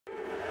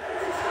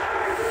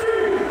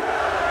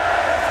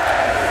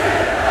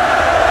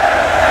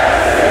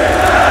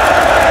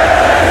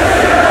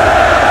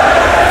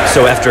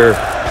So after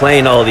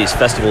playing all these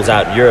festivals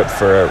out in Europe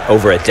for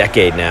over a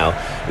decade now,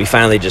 we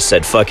finally just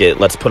said, fuck it,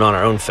 let's put on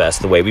our own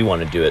fest the way we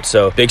want to do it.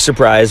 So big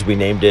surprise, we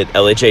named it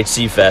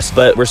LHHC Fest,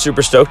 but we're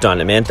super stoked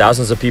on it, man.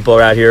 Thousands of people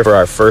are out here for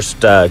our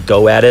first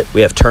go at it. We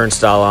have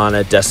Turnstile on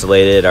it,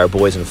 Desolated, our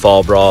boys in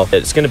Fall Brawl.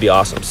 It's going to be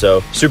awesome. So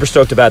super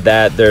stoked about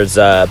that. There's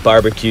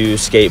barbecue,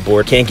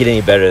 skateboard. Can't get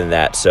any better than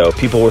that. So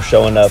people were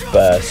showing up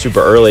super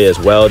early as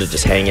well to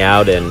just hang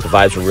out, and the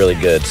vibes were really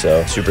good.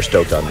 So super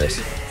stoked on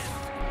this.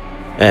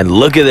 And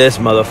look at this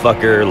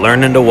motherfucker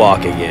learning to walk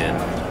again.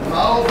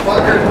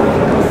 Motherfucker.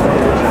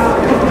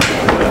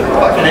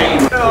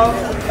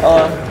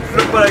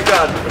 Look what I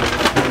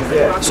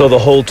got. So the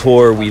whole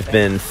tour we've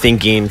been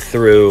thinking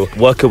through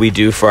what could we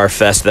do for our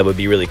fest that would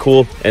be really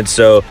cool. And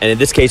in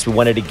this case we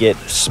wanted to get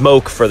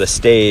smoke for the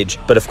stage,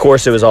 but of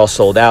course it was all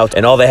sold out,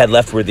 and all they had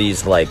left were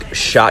these like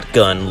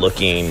shotgun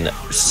looking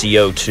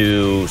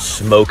CO2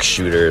 smoke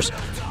shooters.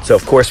 So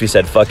of course we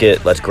said fuck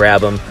it, let's grab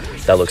them.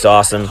 That looks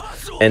awesome.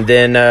 And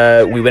then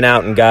we went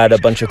out and got a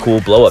bunch of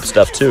cool blow-up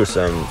stuff too.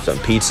 Some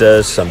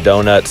pizzas, some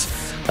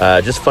donuts,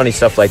 just funny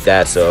stuff like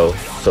that, so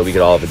we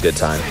could all have a good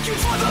time.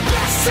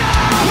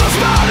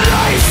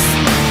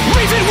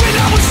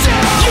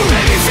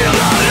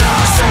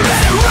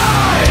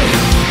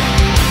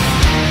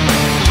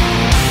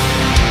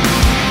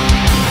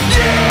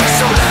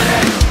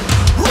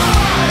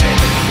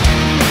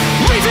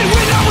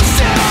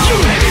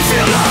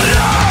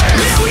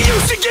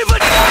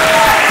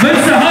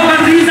 Münster, hau mal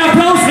einen riesen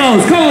Applaus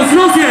raus. Komm, was ist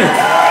los jetzt?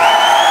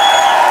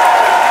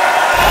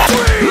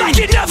 Like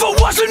it never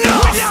was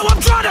enough. And now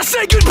I'm trying to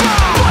say goodbye,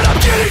 but I'm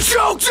getting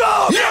choked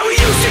up. Yeah, we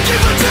used to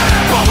give a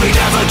damn, but we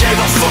never gave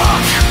a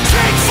fuck.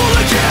 Tank full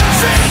of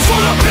gas, fans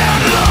full of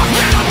bad luck.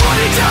 And I'm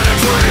running down a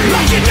dream.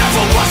 Like it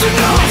never was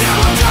enough. And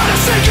now I'm trying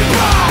to say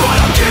goodbye, but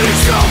I'm getting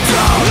choked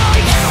up.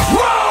 Like,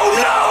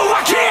 whoa, no,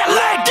 I can't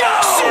let go.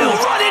 Still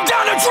running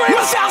down a dream,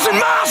 1,000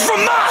 miles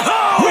from my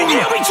home. And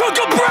yeah, we took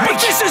a break, but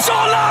this is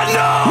all I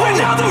know. And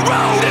now the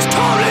road is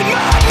calling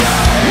my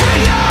name.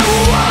 And I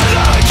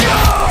wanna go.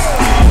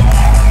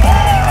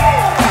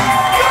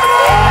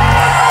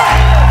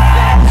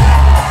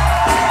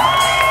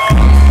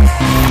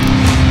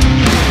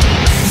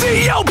 The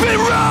open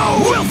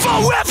road will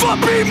forever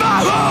be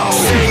my home.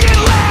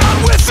 Singing loud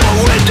with the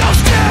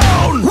windows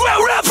down,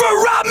 wherever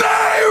I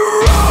may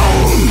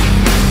roam.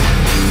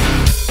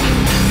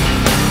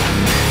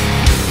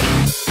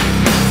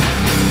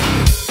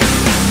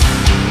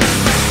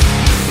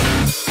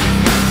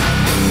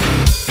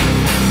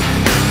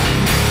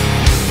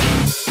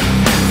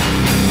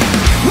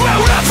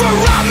 Wherever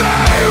I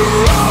may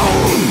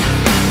roam.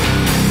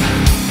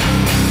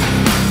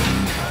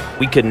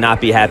 We could not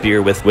be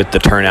happier with the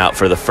turnout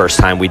for the first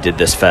time we did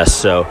this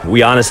fest. So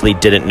we honestly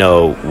didn't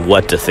know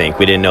what to think.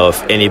 We didn't know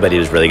if anybody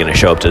was really going to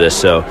show up to this.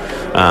 So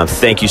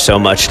thank you so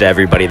much to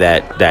everybody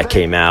that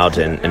came out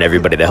and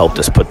everybody that helped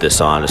us put this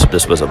on.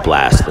 This was a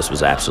blast. This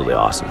was absolutely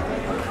awesome.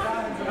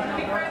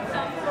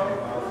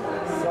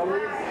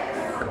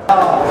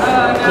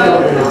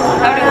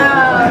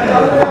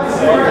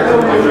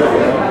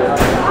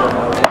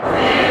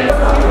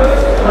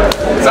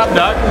 What's up,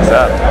 Doug? What's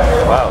up?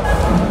 Wow.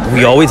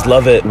 We always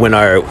love it when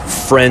our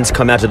friends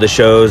come out to the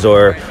shows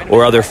or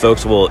other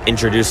folks will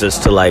introduce us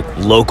to like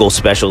local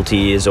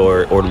specialties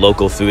or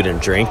local food and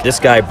drink. This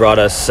guy brought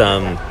us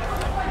some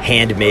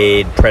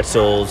handmade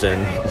pretzels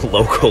and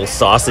local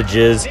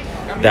sausages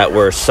that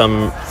were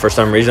for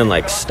some reason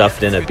like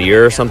stuffed in a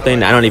beer or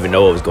something. I don't even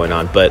know what was going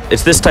on, but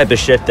it's this type of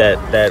shit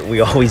that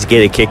we always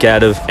get a kick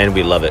out of, and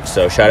we love it.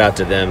 So shout out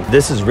to them.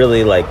 This is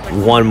really like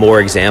one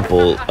more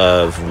example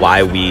of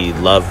why we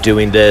love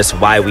doing this,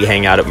 why we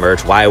hang out at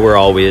merch, why we're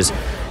always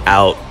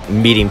out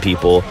meeting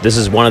people. This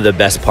is one of the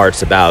best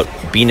parts about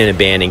being in a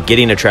band and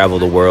getting to travel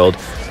the world.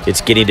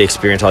 It's getting to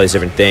experience all these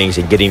different things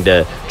and getting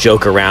to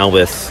joke around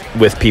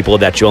with people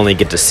that you only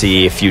get to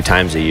see a few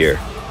times a year.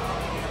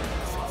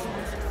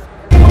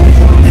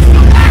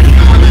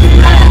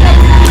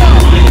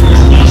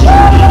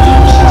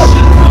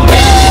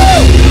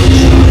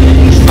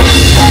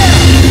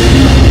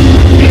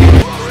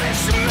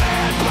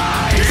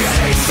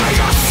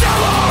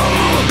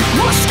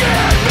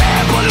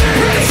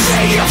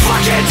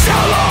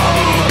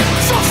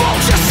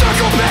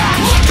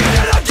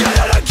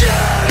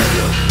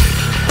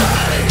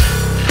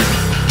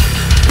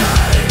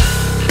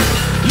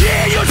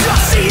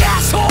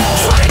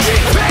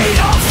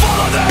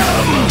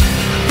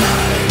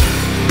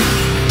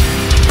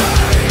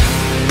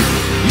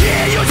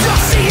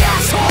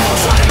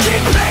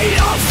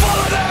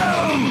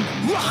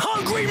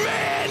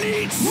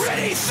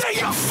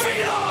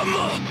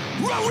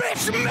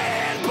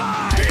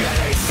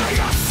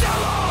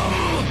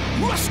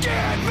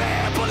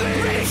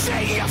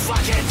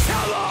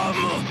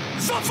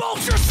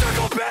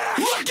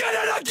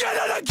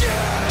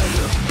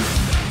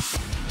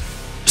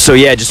 So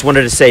yeah, just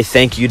wanted to say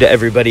thank you to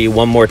everybody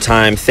one more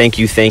time. Thank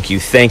you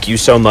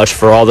so much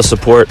for all the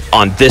support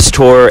on this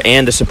tour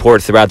and the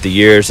support throughout the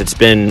years. It's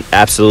been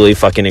absolutely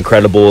fucking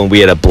incredible, and we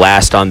had a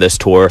blast on this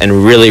tour, and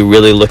really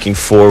looking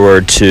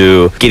forward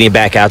to getting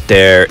back out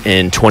there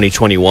in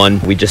 2021.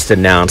 We just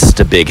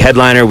announced a big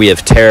headliner. We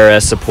have Terror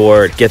as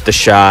support, Get the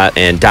Shot,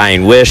 and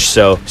Dying Wish,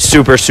 so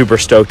super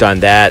stoked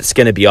on that. It's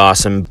gonna be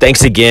awesome.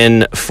 Thanks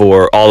again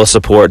for all the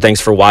support. Thanks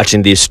for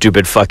watching these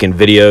stupid fucking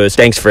videos.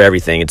 Thanks for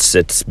everything.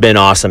 It's been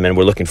awesome, and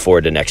we're looking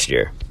forward to next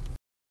year.